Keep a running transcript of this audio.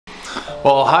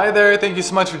Well, hi there. Thank you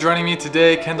so much for joining me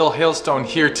today. Kendall Hailstone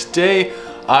here. Today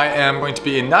I am going to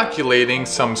be inoculating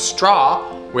some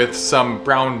straw with some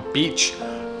brown beech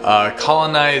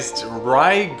colonized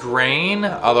rye grain,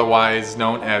 otherwise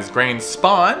known as grain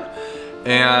spawn.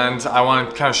 And I want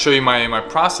to kind of show you my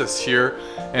process here.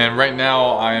 And right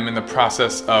now I am in the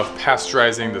process of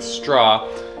pasteurizing the straw.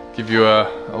 Give you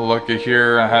a look at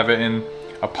here. I have it in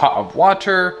a pot of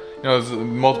water. You know, there's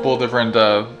multiple different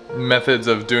methods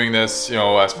of doing this, you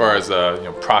know, as far as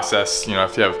process. You know,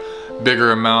 if you have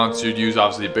bigger amounts, you'd use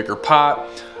obviously a bigger pot.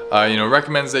 You know,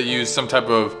 recommends that you use some type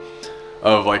of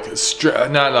like,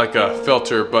 not like a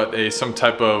filter, but some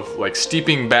type of like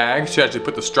steeping bag to actually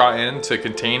put the straw in to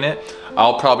contain it.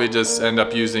 I'll probably just end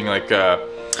up using like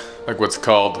what's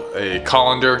called a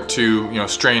colander to, you know,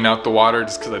 strain out the water,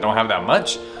 just because I don't have that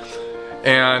much.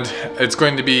 And it's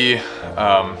going to be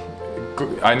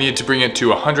I need to bring it to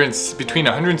between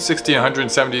 160 and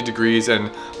 170 degrees and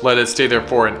let it stay there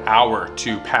for an hour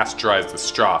to pasteurize the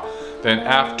straw. Then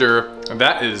after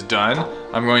that is done,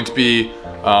 I'm going to be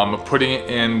putting it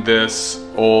in this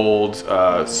old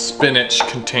spinach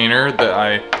container that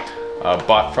I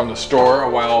bought from the store a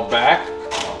while back,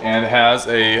 and it has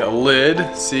a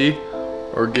lid. See,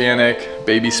 organic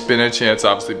baby spinach. Yeah, it's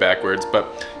obviously backwards,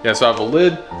 but yeah, so I have a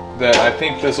lid that I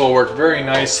think this will work very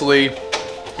nicely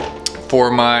for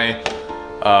my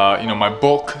my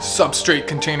bulk substrate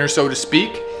container, so to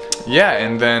speak. Yeah,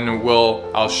 and then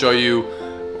I'll show you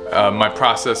my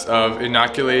process of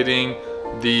inoculating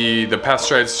the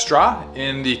pasteurized straw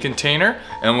in the container,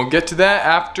 and we'll get to that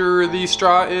after the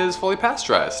straw is fully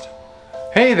pasteurized.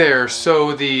 Hey there,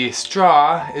 so the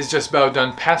straw is just about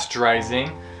done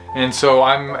pasteurizing, and so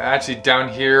I'm actually down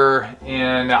here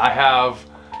and I have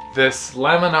this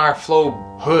laminar flow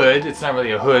hood. It's not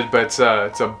really a hood, but it's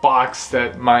a box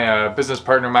that my business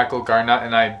partner Michael Garnaat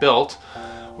and I built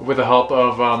with the help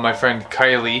of my friend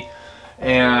Kylie.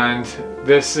 And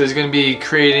this is going to be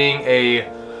creating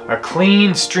a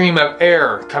clean stream of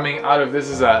air coming out of, this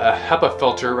is a HEPA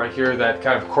filter right here, that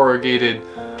kind of corrugated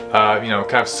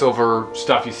kind of silver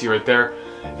stuff you see right there.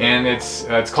 And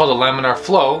it's called a laminar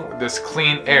flow, this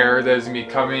clean air that is going to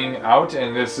be coming out,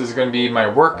 and this is going to be my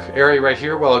work area right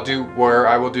here where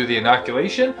I will do the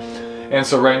inoculation. And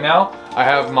so right now I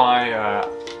have my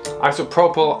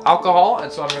isopropyl alcohol,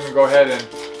 and so I'm going to go ahead and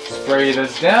spray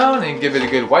this down and give it a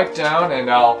good wipe down, and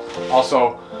I'll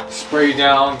also spray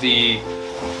down the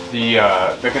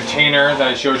container that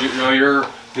I showed you earlier,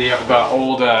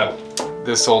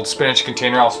 this old spinach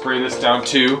container. I'll spray this down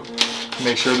too.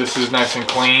 Make sure this is nice and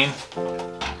clean.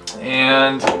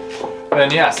 And then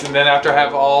yes, and then after I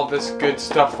have all this good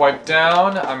stuff wiped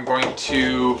down, I'm going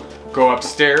to go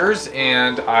upstairs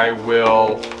and I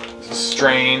will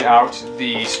strain out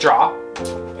the straw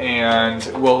and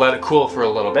we'll let it cool for a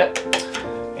little bit.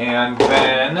 And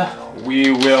then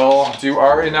we will do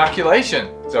our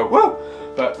inoculation. So woo!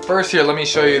 But first here, let me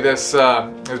show you this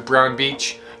brown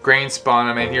beech grain spawn.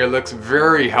 I mean, here it looks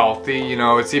very healthy. You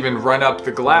know, it's even run up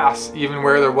the glass, even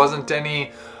where there wasn't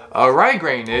any rye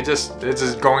grain. It's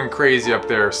just going crazy up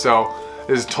there. So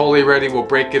this is totally ready. We'll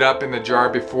break it up in the jar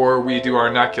before we do our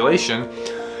inoculation,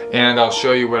 and I'll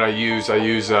show you what I use. I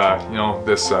use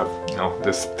this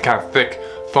kind of thick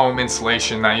foam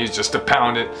insulation I use just to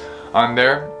pound it on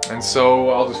there. And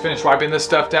so I'll just finish wiping this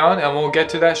stuff down, and we'll get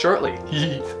to that shortly.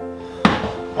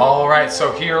 Alright,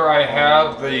 so here I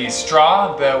have the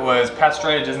straw that was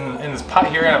pasteurized in this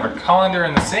pot here. I have a colander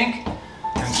in the sink,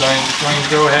 and so I'm just going to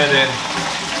go ahead and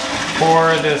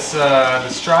pour this the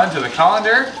straw into the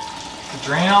colander to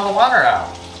drain all the water out.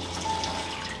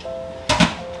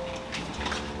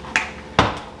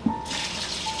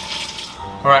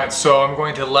 Alright, so I'm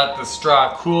going to let the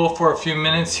straw cool for a few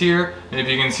minutes here, and if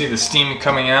you can see the steam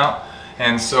coming out.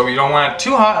 And so you don't want it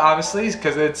too hot, obviously,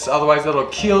 because otherwise it'll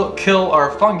kill our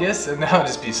fungus, and that would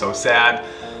just be so sad.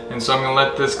 And so I'm gonna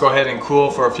let this go ahead and cool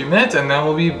for a few minutes, and then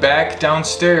we'll be back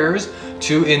downstairs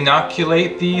to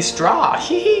inoculate the straw.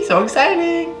 Hee, so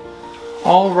exciting!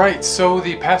 All right, so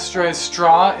the pasteurized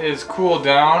straw is cooled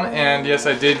down, and yes,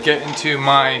 I did get into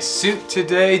my suit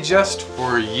today just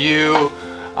for you.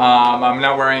 I'm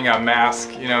not wearing a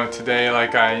mask, you know, today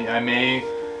like I may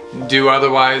do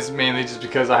otherwise, mainly just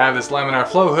because I have this laminar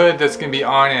flow hood that's gonna be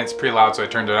on, and it's pretty loud, so I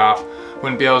turned it off.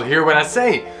 Wouldn't be able to hear what I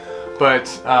say. But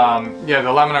yeah, the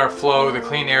laminar flow, the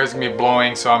clean air is gonna be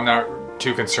blowing, so I'm not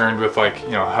too concerned with, like,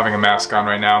 you know, having a mask on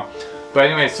right now. But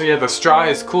anyway, so yeah, the straw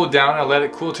is cooled down. I let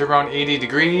it cool to around 80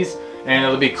 degrees, and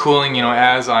it'll be cooling, you know,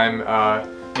 as I'm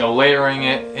layering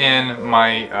it in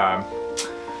my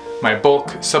my bulk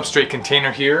substrate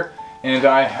container here. And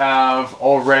I have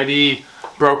already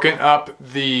broken up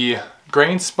the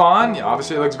grain spawn.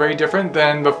 Obviously it looks very different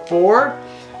than before.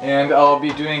 And I'll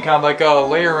be doing kind of like a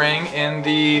layering in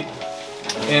the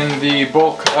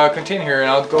bulk container here, and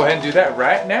I'll go ahead and do that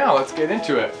right now. Let's get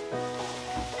into it.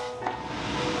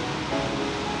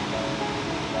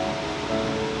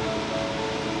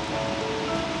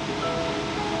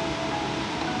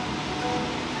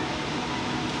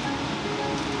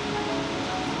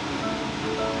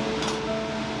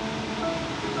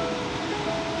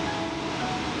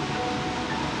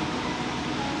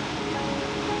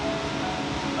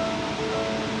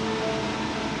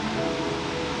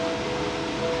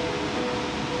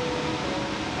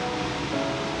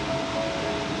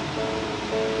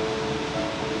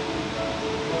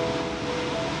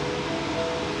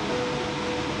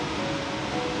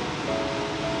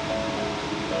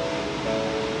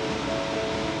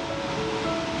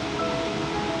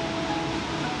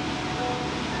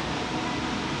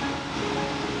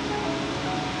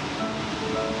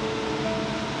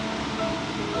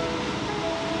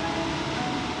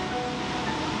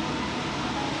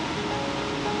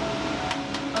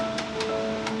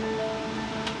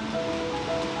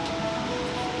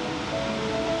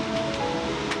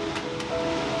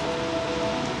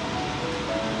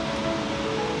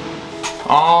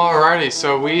 Alrighty,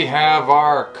 so we have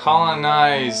our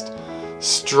colonized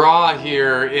straw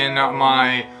here in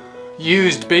my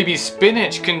used baby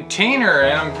spinach container,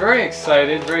 and I'm very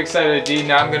excited indeed.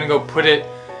 Now I'm gonna go put it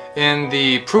in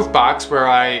the proof box where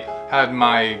I had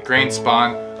my grain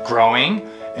spawn growing,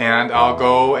 and I'll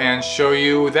go and show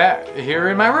you that here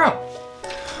in my room.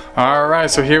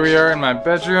 Alright, so here we are in my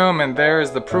bedroom, and there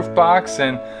is the proof box,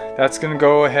 and that's gonna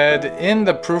go ahead in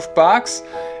the proof box.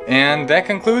 And that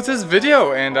concludes this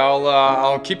video, and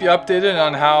I'll keep you updated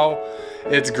on how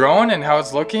it's growing and how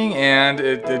it's looking, and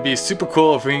it'd be super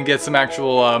cool if we can get some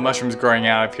actual mushrooms growing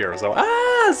out of here. So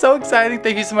so exciting.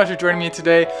 Thank you so much for joining me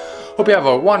today. Hope you have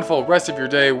a wonderful rest of your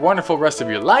day, wonderful rest of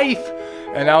your life,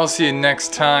 and I'll see you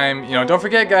next time. You know, don't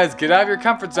forget guys, get out of your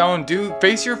comfort zone,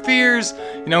 face your fears.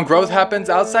 You know, growth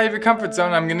happens outside of your comfort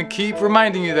zone. I'm gonna keep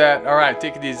reminding you that. All right,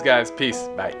 take it easy guys, peace,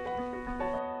 bye.